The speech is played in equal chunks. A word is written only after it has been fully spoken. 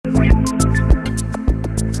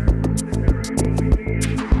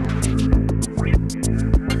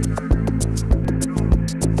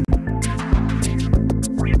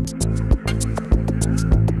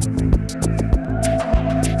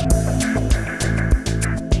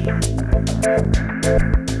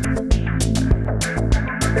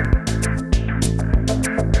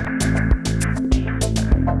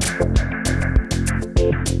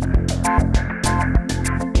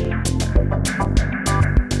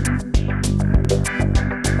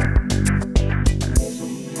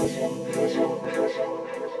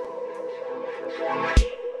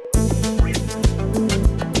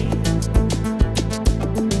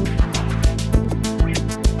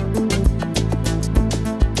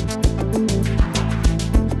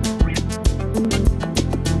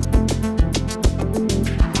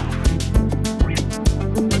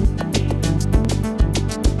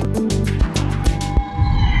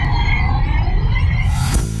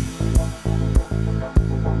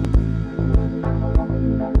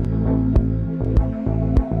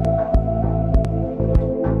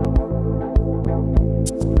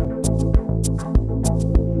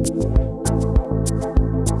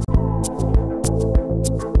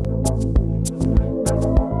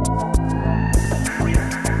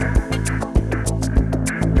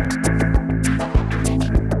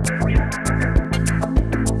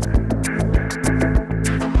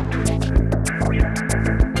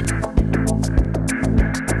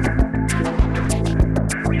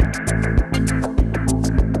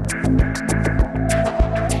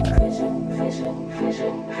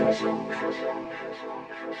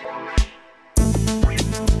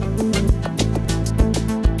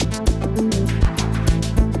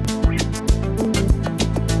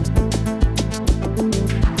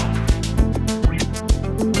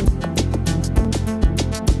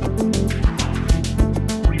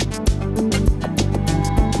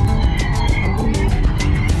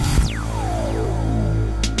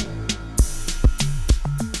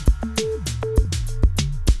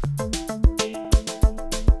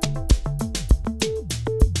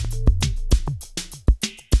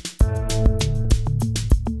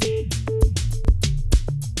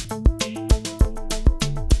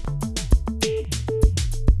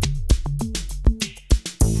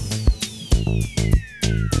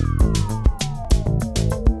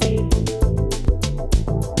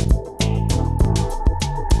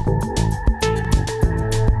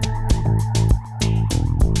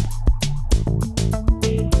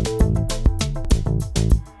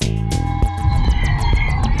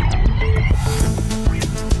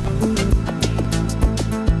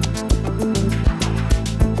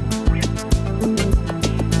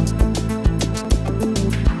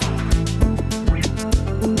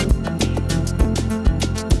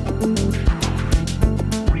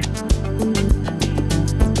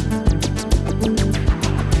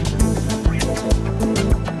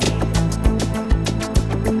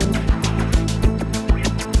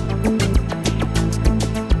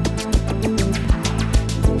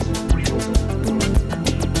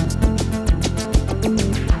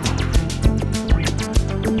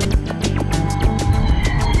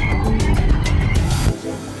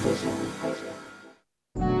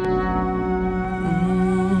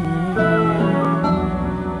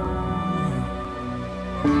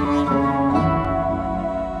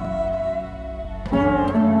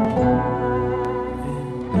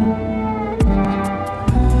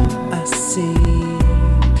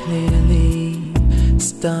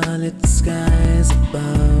Starlit skies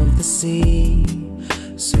above the sea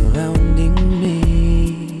surrounding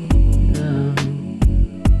me.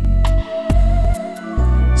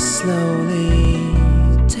 Slowly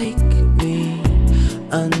take me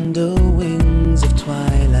under wings of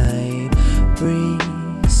twilight,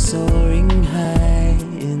 breeze soaring high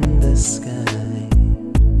in the sky,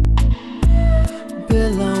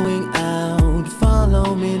 billowing out.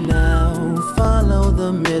 Follow me now, follow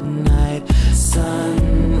the midnight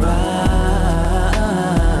sunrise,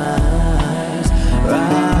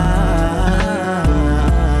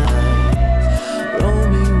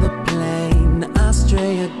 roaming the plain, I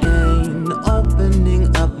stray again,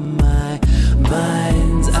 opening up my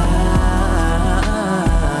mind's eye.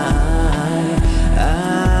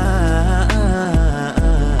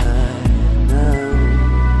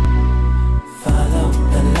 Follow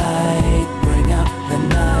the light, bring out the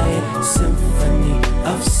night, symphony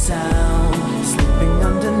of sound. Sleeping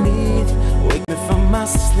underneath, wake me from my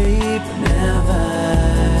sleep. Never,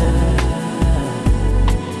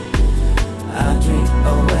 I dream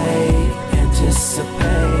awake,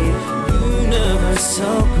 anticipate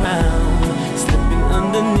universal crown. Sleeping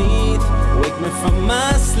underneath, wake me from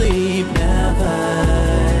my sleep. Never,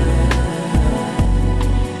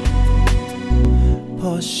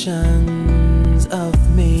 portions of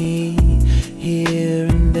me here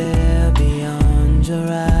and there beyond your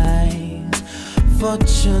eyes.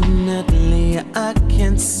 Fortunately, I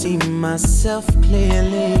can see myself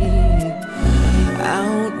clearly,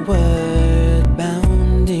 outward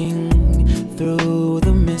bounding through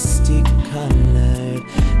the misty colored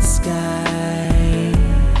skies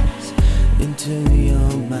into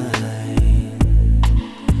your mind,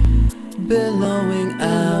 billowing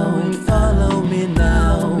out. Follow me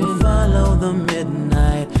now, follow the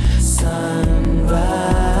midnight sunrise.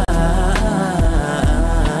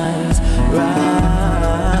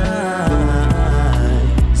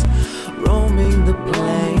 Roaming the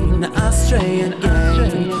plain, I stray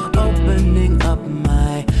again, opening up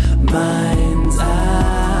my mind's eye.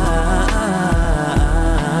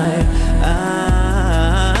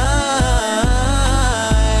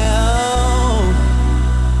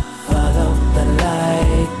 Follow the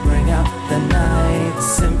light, bring out the night,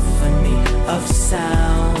 symphony of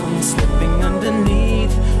sound. Slipping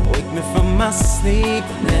underneath, wake me from my sleep.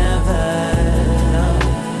 Never,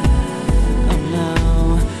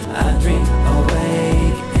 I dream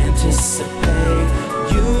awake, anticipate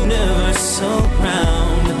universal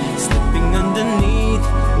crown. Slipping underneath,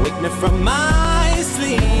 wake me from my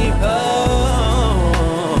sleep.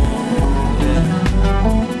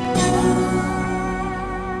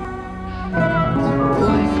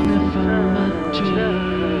 Wake me from my dream.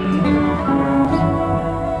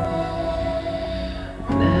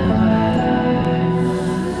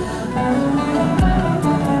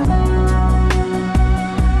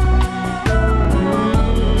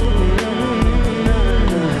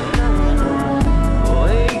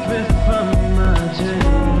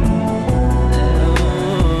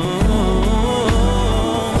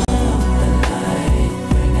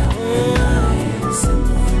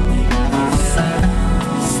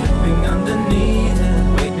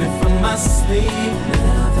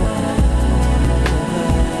 Never.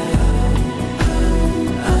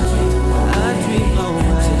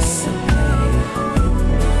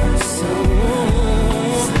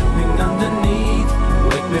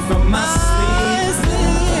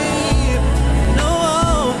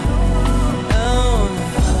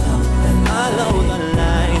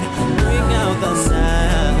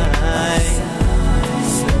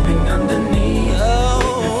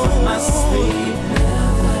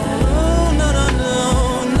 No, no, no.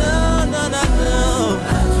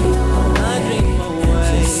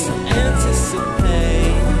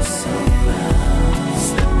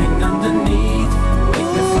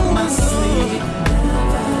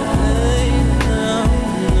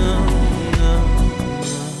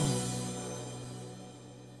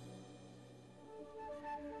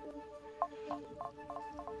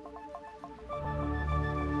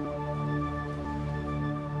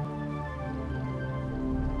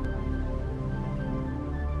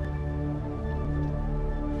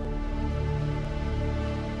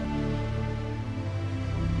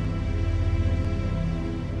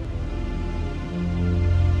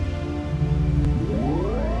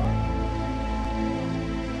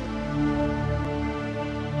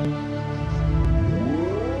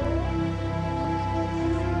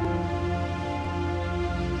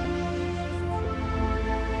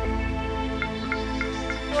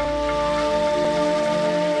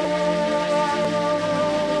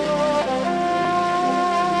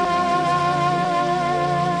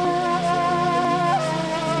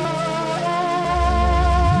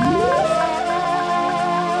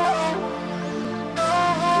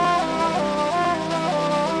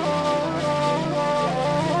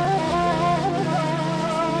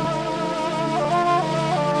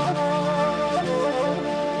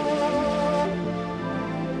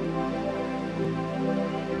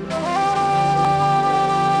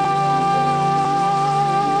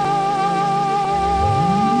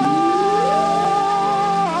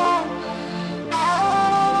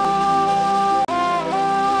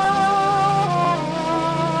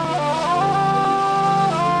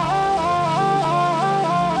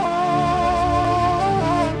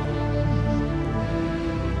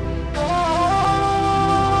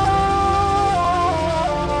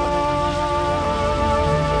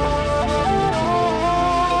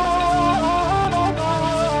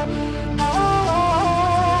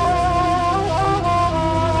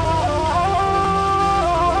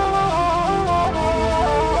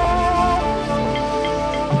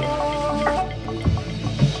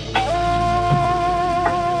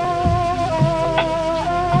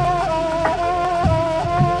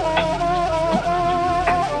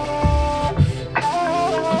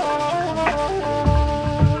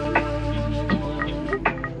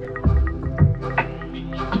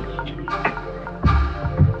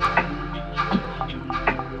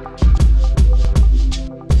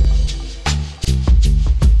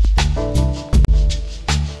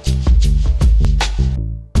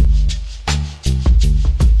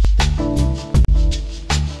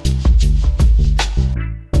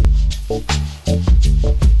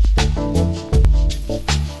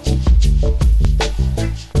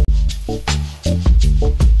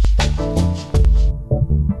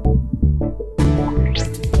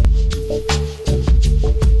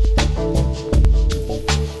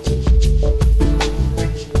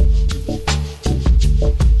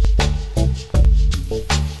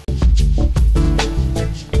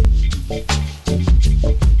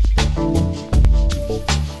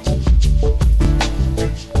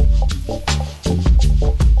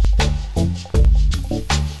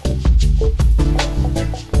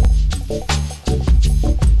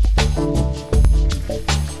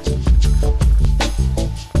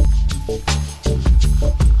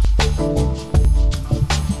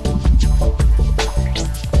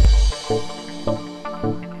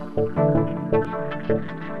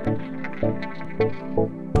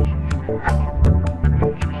 Bye.